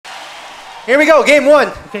Here we go, game one.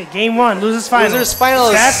 Okay, game one, losers finals. Losers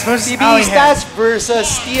finals. Stats versus PBE Arihead. Stats versus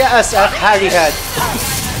TSF Arihead.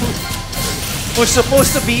 Who's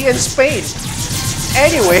supposed to be in Spain.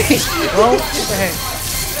 Anyway. Oh, okay.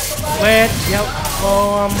 Wait, yep.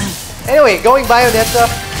 Anyway, going Bayonetta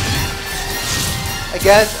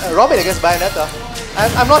against Robin against Bayonetta.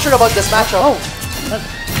 I'm not sure about this matchup. Oh,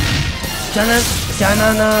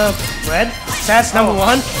 Janana Red. Stats number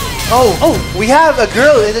one. Oh, we have a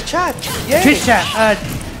girl in the chat. Yay. Twitch chat.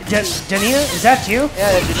 Janina, is that you?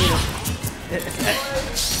 Yeah, that's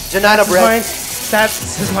Janina. Janana Bread.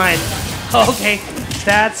 Stats is mine. Okay,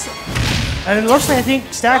 Stats. And it looks like I think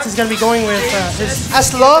Stats is gonna be going with his.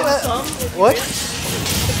 As long as what?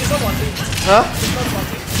 Huh?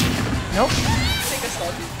 Nope.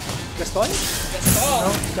 Gaston?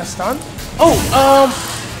 No, Gaston. Oh.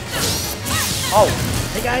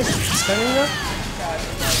 Hey guys, stunning up.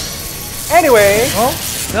 Anyway. Oh,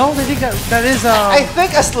 no, I think that is. I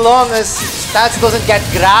think as long as Stats doesn't get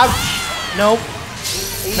grabbed, nope.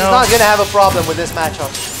 He's not gonna have a problem with this matchup.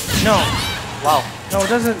 No. Wow. No, it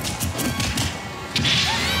doesn't.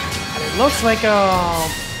 It looks like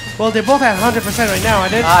well, they both at 100% right now. I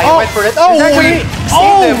did. He went for it. Oh, wait.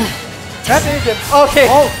 Saved him. That saved him. Okay.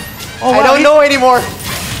 Oh, I don't know anymore.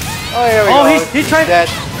 Oh, here we go. He tried. Dead.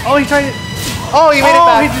 Oh, he tried it. Oh, he made it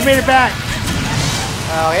back. He just made it back.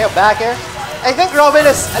 Oh, yeah, back air. I think Robin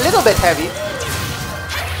is a little bit heavy.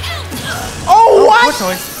 Oh, what?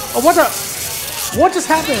 Oh, what the? What just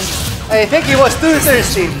happened? I think he was too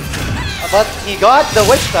thirsty. But he got the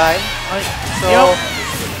witch time.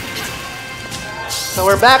 So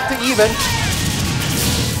we're back to even.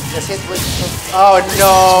 Just hit with. Oh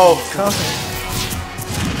no.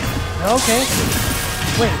 Okay.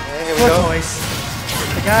 Wait. Here we go. Choice.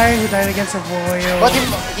 The guy who died against a warrior. But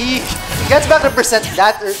he gets back the percent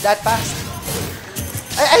that fast.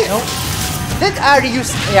 Nope. Did Ari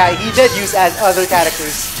use? Yeah, he did use as other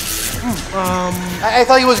characters. I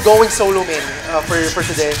thought he was going solo main for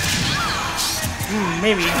today.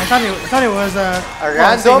 Maybe. I thought it was a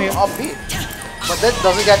random upbeat, but that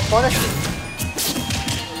doesn't get punished.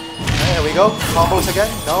 There we go. Combos again.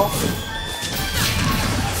 No.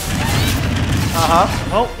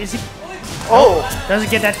 Oh, is he? Oh, doesn't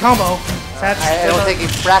get that combo. I don't think he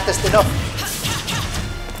practiced enough.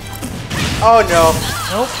 Oh no.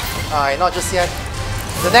 Nope. Alright, not just yet.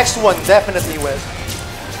 The next one definitely will.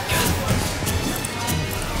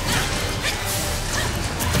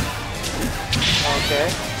 Okay.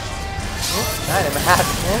 Man, I'm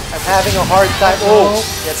having a hard time. Oh,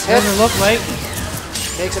 gets hit. Doesn't look like.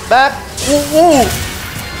 Takes it back. Ooh.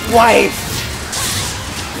 Wife.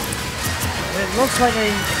 It looks like a.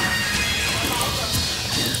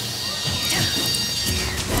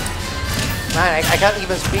 Man, I can't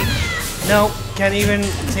even speak. No, can't even.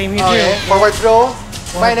 Same here too. Forward throw.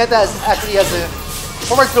 Bayonetta actually has a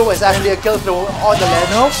forward throw is actually a kill throw on the ledge.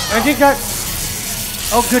 Nope. I think that.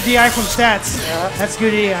 Oh, good DI from Stats. Yeah. That's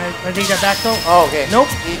good DI. I think that back throw. Oh, okay. Nope.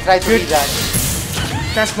 He tried to read that.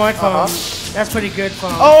 That's smart from. That's pretty good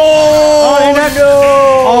from. Oh, no!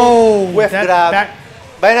 Oh, whiff grab.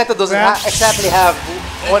 Bayonetta doesn't exactly have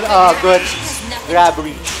one good grab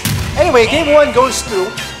reach. Anyway, game one goes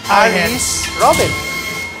to Ari's Robin.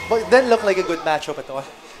 But it didn't look like a good matchup at all.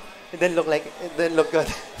 It didn't look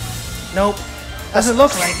good. Nope. Doesn't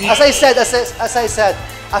look like it. As I said,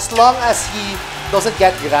 as long as he doesn't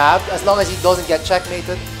get grabbed, as long as he doesn't get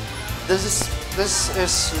checkmated, this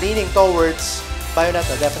is leaning towards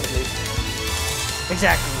Bayonetta, definitely.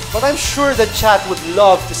 Exactly. But I'm sure the chat would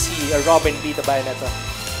love to see a Robin beat a Bayonetta.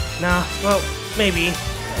 Nah, well, maybe.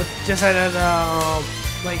 But just at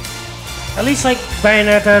like, at least like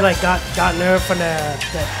Bayonetta like got nerfed from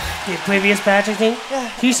the previous patch, I think. Yeah.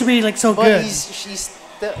 He used to be like so but good. She's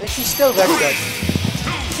still very good.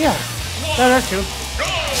 Yeah. No, that's true.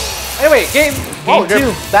 Anyway, game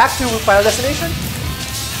two. Back to Final Destination.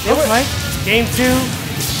 Looks like game two.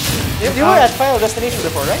 They were at Final Destination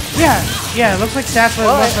before, right? Yeah. Yeah. It looks like Stats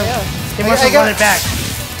must have run it back.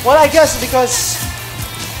 Well, I guess because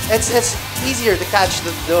it's easier to catch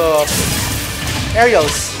the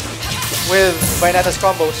aerials with Bayonetta's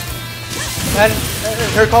combos, and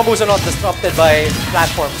her combos are not disrupted by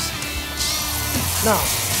platforms. No.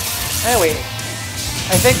 Anyway,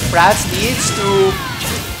 I think Prats needs to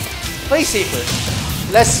play safer,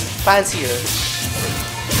 less fancier,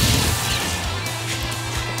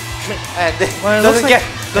 and doesn't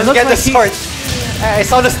get the sword. I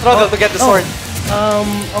saw the struggle to get the sword.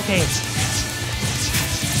 Okay.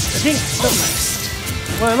 I think.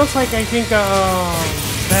 Well, it looks like I think that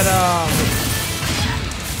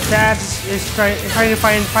Stats is trying to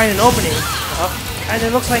find an opening. And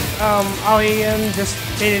it looks like Arihead just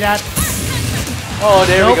baited that. Oh,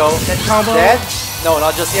 there we go. That combo. Dead? No,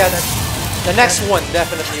 not just yet. The next one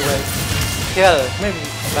definitely will kill. Maybe.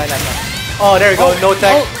 Bayonetta. Oh, there we go. No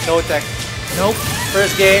tech. No tech. Nope.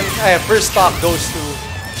 First game, first stock goes to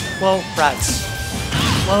France.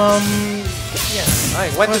 Well, yeah.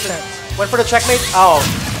 Alright, went for the checkmate. Oh.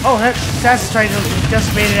 Oh, that's trying to just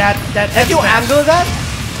bait it at that. Have you angled that?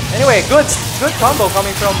 Anyway, good combo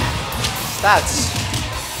coming from Stats.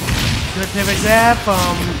 Good pivot grab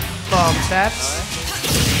from Stats.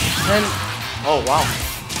 And oh wow.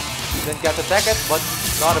 Didn't get to tech it, but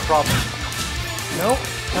not a problem. Nope.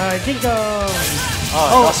 I think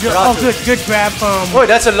good grab from. Oh,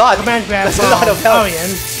 that's a lot. Command grab. That's a lot of help.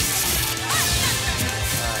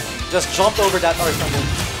 Just jumped over that Arihead.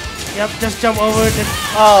 Yep, just jump over the.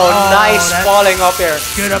 Oh, nice falling up air.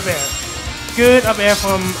 Good up air. Good up air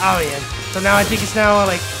from Arihead. So now I think it's now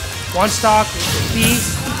like one stock B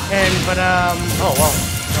but oh wow.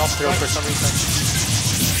 Off throw for some reason.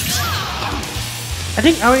 I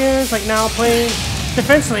think Arihead is like now playing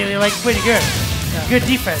defensively like pretty good. Yeah. Good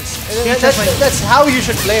defense. That's how you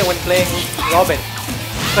should play when playing Robin.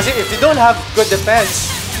 Because if you don't have good defense,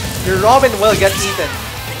 your Robin will get eaten.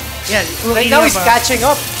 Yeah, right now he's catching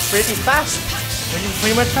up pretty fast.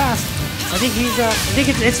 Pretty much fast. I think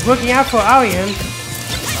it's working out for Arihead.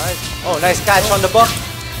 Alright. Oh, nice catch on the book.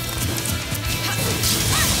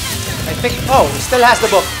 I think. Oh, he still has the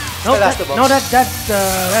book. No, that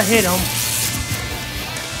hit him.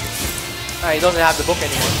 He doesn't have the book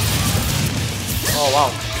anymore. Oh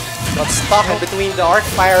wow. Got stuck in between the arc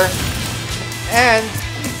fire and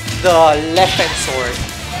the left hand sword.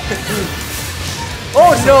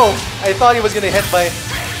 Oh no! I thought he was gonna hit by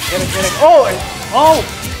getting. Oh!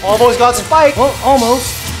 Almost got spiked. Well,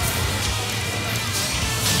 almost.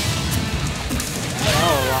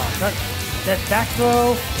 Oh wow! That back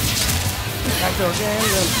throw. Back throw again.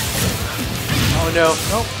 Oh no!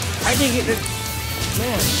 Nope. I think it.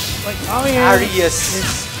 Man, like Arihead is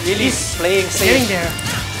really playing safe. Getting there.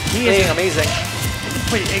 He playing amazing.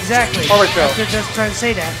 Wait, exactly. Forward throw. I was just trying to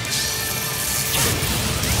say that.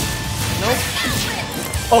 Nope.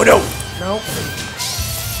 Oh no! Nope.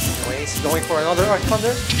 Anyways, going for another Arc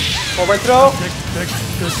Thunder. Forward throw.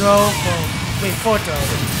 Good throw. Forward throw.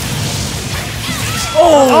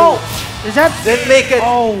 Oh! Is that? Didn't make it.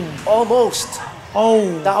 Oh. Almost. Oh.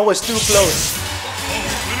 That was too close.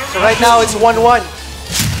 So right now it's 1-1.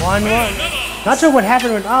 1-1. Not sure what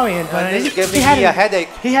happened with Arihead, but this is giving me a headache.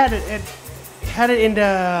 He had it in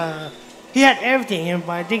the. He had everything in,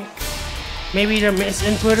 but I think maybe the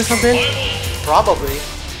misinput or something. Probably.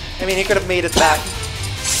 I mean, he could have made it back.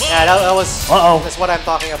 Yeah, that was. That's what I'm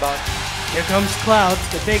talking about. Here comes Cloud,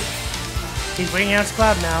 the big. He's bringing out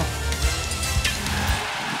Cloud now.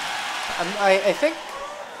 I think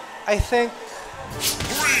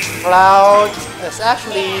Cloud is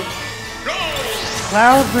actually.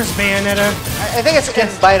 Cloud versus Bayonetta. I think it's in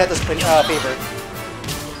Bayonetta's favor.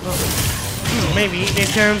 Maybe in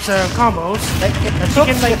terms of combos.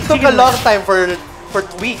 It took a long time for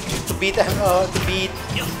Tweak to beat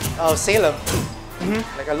Salem.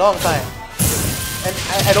 Like a long time. And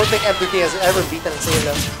I don't think M2K has ever beaten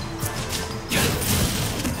Salem.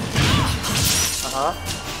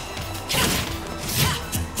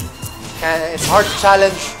 And it's hard to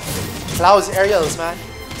challenge Cloud's aerials, man.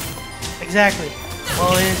 Exactly.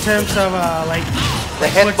 Well, in terms of like the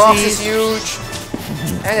hitbox is huge,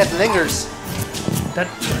 and it lingers. The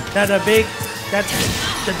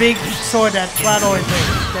big sword that Cloud always brings,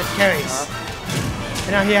 that carries.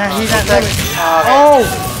 And now he's at limit. Oh!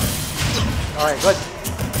 Alright, good.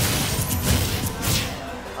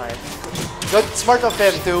 Alright. Good, smart of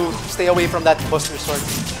him to stay away from that Buster Sword.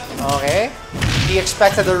 Okay. He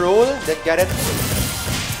expected the roll, didn't get it.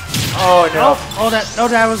 Oh no.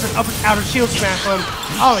 That was an out of shield smash from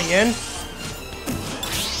Arihead.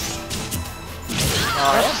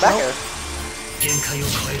 Alright, back air.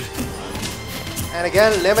 And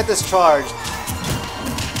again, limit is charged.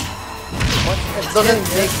 It doesn't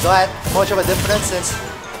make that much of a difference since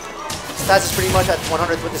Stats is pretty much at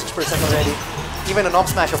 126% already. Even an up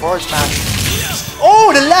smash or forward smash.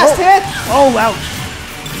 Oh, the last hit! Oh, wow.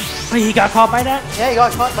 He got caught by that? Yeah, he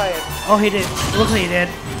got caught by it. Oh, he did. Looks like he did.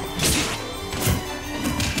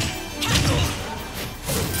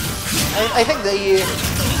 I think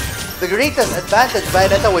the greatest advantage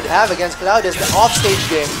Bayonetta would have against Cloud is the offstage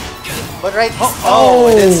game. But he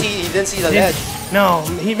didn't see the ledge. No,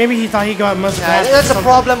 maybe he thought he got muscle. That's a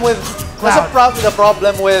problem with Cloud. That's the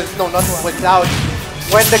problem with not with Cloud.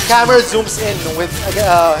 When the camera zooms in with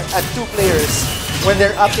at two players when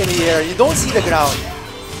they're up in the air, you don't see the ground.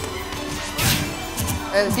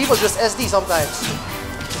 And people just SD sometimes.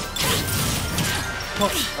 No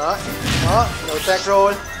tech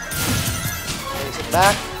roll. Takes it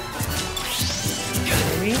back.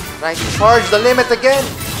 Maybe. Trying to charge the limit again.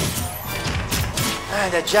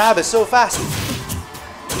 And the jab is so fast.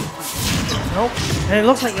 Nope. And it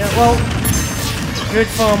looks like, well, good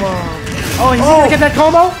from, oh, he's gonna get that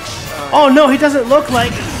combo? Oh no, he doesn't look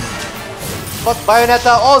like. But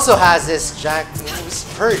Bayonetta also has his jack moves,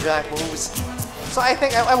 her jack moves. So I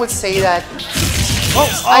think I would say that.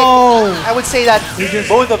 I would say that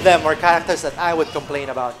both of them are characters that I would complain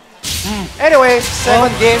about. Anyway,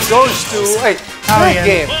 second game goes to third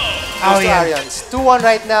game goes to Arians. 2-1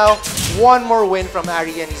 right now. One more win from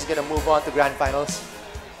Ari, and he's gonna move on to Grand Finals.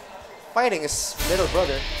 Fighting his little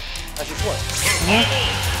brother, as usual.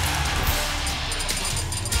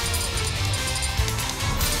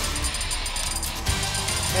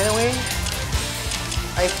 Anyway,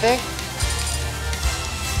 I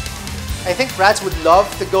think Rats would love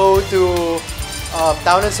to go to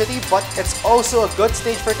Town and City, but it's also a good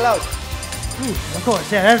stage for Cloud. Of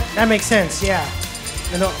course, yeah, that makes sense, yeah.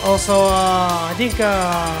 And also, I think,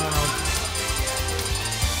 well,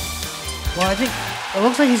 I think it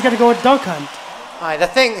looks like he's gonna go with Dunk Hunt.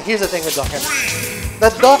 Here's the thing with Dunk Hunt. The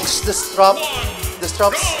Ducks disrupts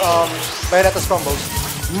Bayonetta's combos.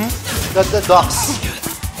 The Ducks,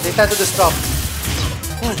 they tend to disrupt.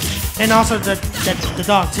 And also the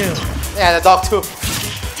dog too. Yeah, the dog too.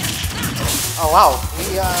 Oh wow,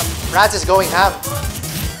 Rats is going ham.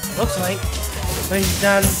 Looks like. So he's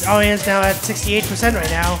done. Arian's now at 68%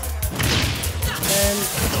 right now, and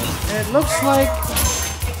it looks like.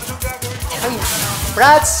 I mean,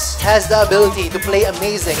 Rats has the ability to play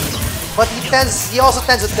amazing, but he also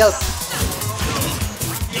tends to tilt.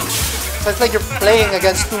 So it's like you're playing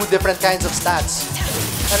against two different kinds of stats.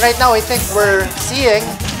 And right now I think we're seeing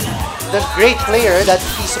the great player that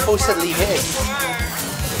he supposedly is.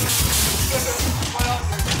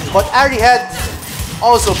 But Arihead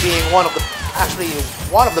also being one of the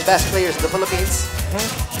best players in the Philippines.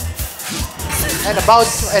 And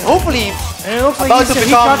hopefully about to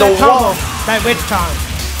become the one. That witch time.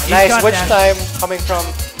 Nice witch time coming from,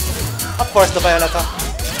 of course, the Bayonetta.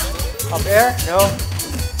 Up air, no.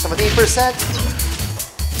 17%.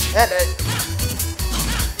 And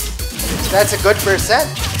that's a good percent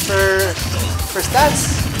for stats.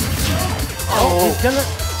 Oh, there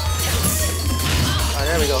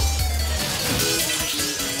we go.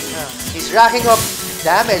 Yeah. He's racking up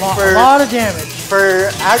damage a lot of damage for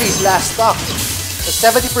Ari's last stock.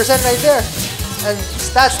 70% right there. And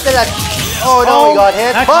stats still at. Oh no, he got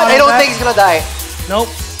hit. But I don't think he's gonna die. Nope,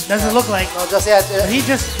 doesn't look like. No, just yet. He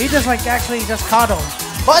just like actually just caught him.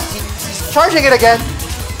 But he's charging it again.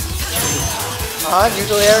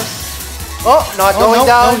 Neutral air. Oh, not going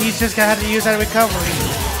down. No, he's just gonna have to use that recovery.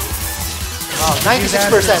 Wow,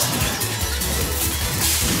 96%.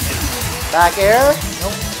 Back air.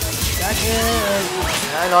 Nope. Back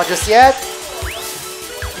air. Not just yet.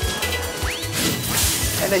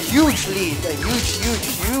 And a huge lead, huge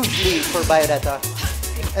lead for Bayonetta.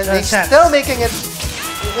 And he's still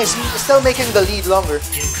making the lead longer.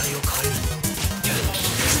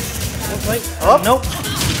 Nope.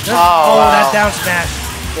 Oh, wow. That down smash.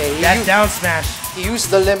 Okay, down smash. He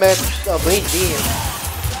used the limit Blade Beam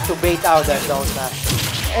to bait out that down smash.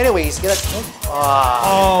 Anyways,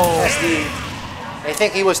 SD. I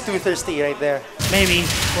think he was too thirsty right there. Maybe.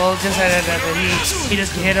 Well, just that he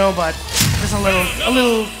just hit him, but just a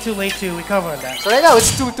little too late to recover on that. So right now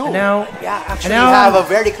it's 2-2. Now, we have a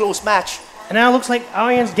very close match. And now it looks like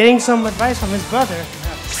Arian's getting some advice from his brother,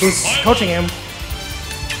 who's coaching him.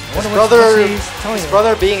 His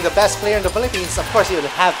brother being the best player in the Philippines, of course he will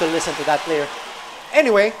have to listen to that player.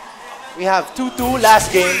 Anyway, we have 2-2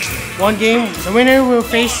 last game. One game, the winner will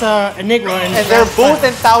face Enigma. And they're both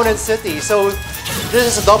in Town and City, so this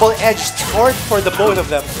is a double-edged sword for the both of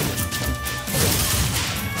them.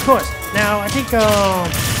 Of course. Now I think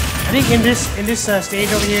in this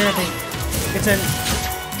stage over here, I think it's an.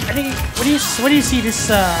 I think what do you see this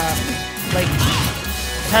like?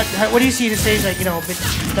 What do you see this stage like? You know,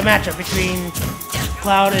 the matchup between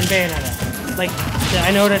Cloud and Bayonetta. Like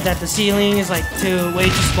I know that the ceiling is like way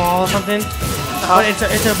too small or something, but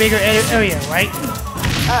it's a bigger area, right?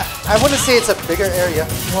 I wouldn't say it's a bigger area.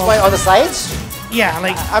 Well, why, on the sides? Yeah,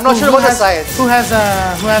 like I'm not sure about the sides. Who has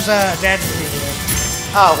a advantage here?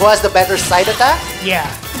 Who has the better side attack? Yeah.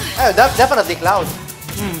 Definitely Cloud.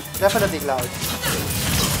 Definitely Cloud.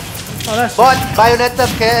 But Bayonetta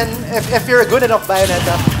can, if you're a good enough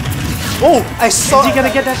Bayonetta. Oh, I saw. Is he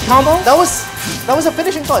gonna get that combo? That was a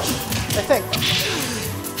finishing touch, I think.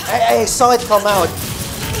 I saw it come out.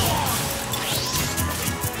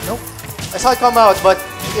 I saw it come out, but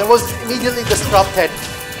it was immediately disrupted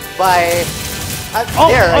by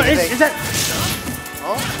is that?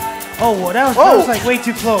 Oh, well, that was like way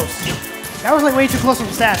too close. That was like way too close from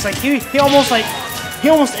stats. Like he almost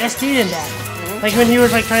SD'd in that. Like when he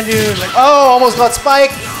was like trying to like. Oh, almost got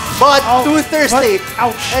spiked, but too thirsty.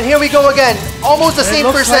 Ouch. And here we go again. Almost the same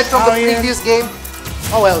percent like from the previous game.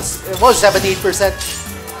 Oh well, it was 78%.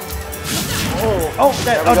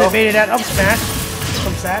 They baited that up smash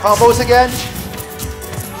from stats. Combos again.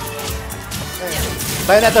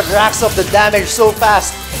 Bayonetta racks up the damage so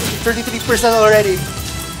fast. 33% already.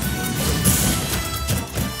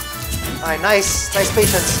 Alright, nice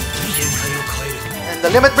patience. And the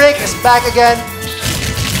limit break is back again.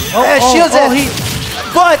 And shields it.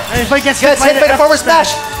 But gets hit by the forward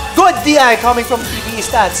smash. Good DI coming from PBE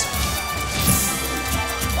stats.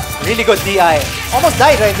 Really good DI. Almost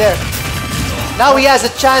died right there. Now he has a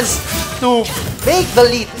chance to make the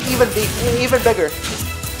lead even bigger.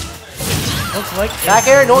 Looks like back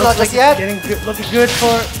air, no, not just yet. Looking good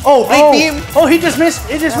for. Blade beam. Oh, he just missed.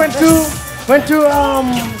 It just went to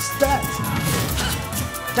stats.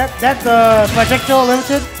 That projectile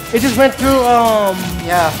limited. It just went through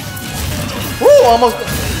Yeah. Ooh, almost.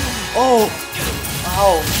 Oh.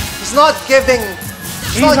 Wow. He's not giving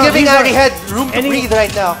Arihead room to breathe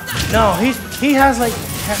right now. No, he has like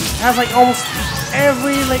almost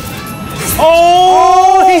every like.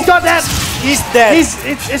 Oh! He's got that. He's dead.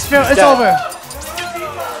 It's over.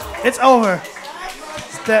 It's over.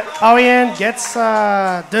 Arihead gets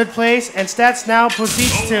third place, and Stats now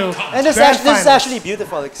proceeds to. And this is actually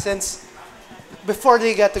beautiful, like, since before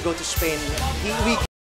they got to go to Spain, we